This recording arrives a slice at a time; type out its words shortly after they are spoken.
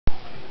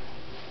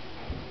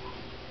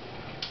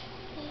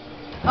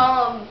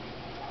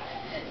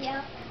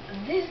Yeah.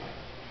 This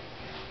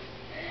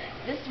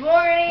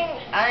morning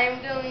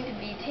I'm going to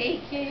be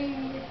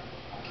taking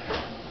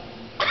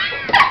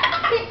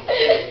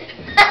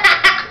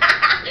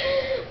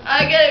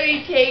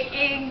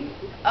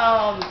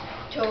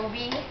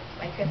Toby,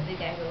 my custody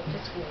gecko,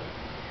 to school.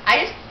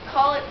 I just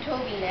call it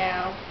Toby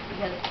now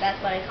because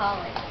that's what I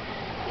call it.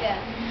 Yeah.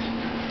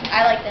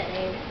 I like that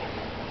name.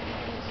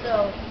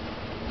 So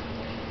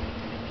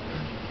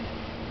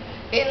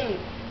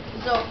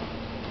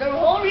the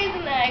whole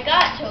reason that I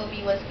got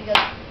Toby was because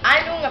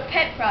I'm doing a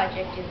pet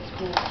project in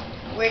school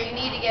where you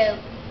need to get a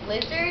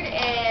lizard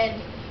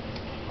and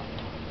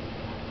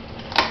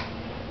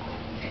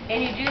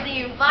you do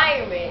the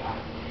environment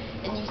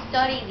and you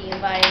study the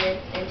environment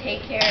and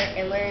take care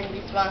and learn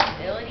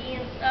responsibility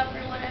and stuff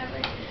or whatever.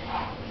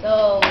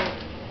 So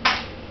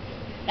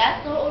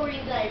that's the whole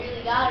reason I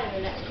really got him,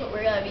 and that's what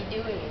we're going to be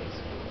doing in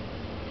school.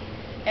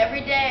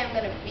 Every day I'm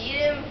going to feed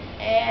him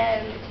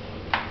and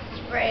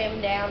spray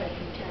him down a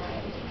few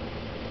times.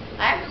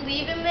 I have to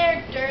leave him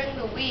there during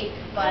the week,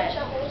 but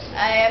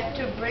I'm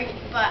going to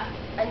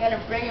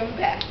bring him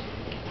back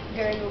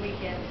during the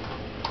weekend.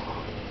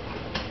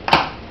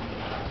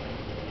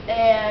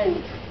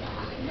 And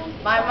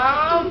my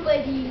mom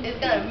is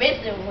going to miss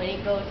him when he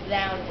goes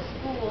down to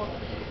school.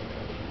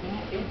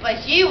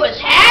 But she was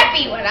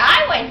happy when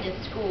I went to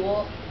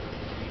school.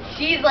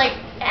 She's like,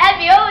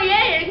 happy, oh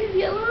yeah, you're going to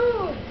be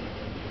alone.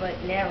 But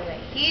now that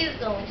he's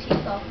going,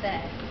 she's all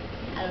sad.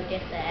 I don't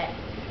get that.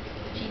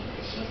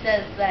 She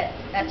says that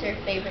that's her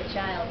favorite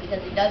child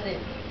because he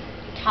doesn't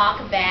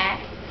talk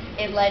back.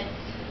 It lets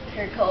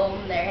her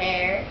comb their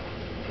hair.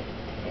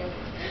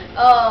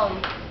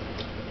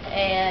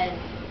 And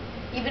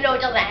even though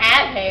it doesn't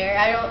have hair,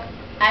 I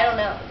don't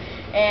know.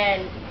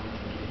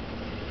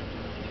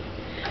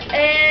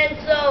 And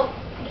so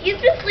he's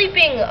been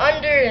sleeping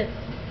under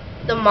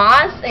the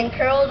moss and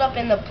curled up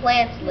in the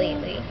plants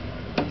lately.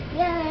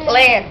 Yeah.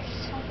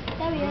 Plants.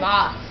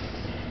 Moss.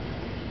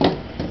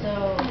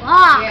 So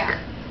yeah.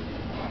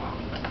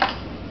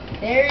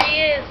 There he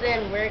is,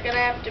 and we're gonna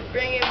have to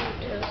bring him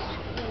to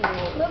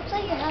school. Looks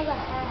like he has a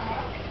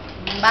hat.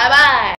 Bye bye.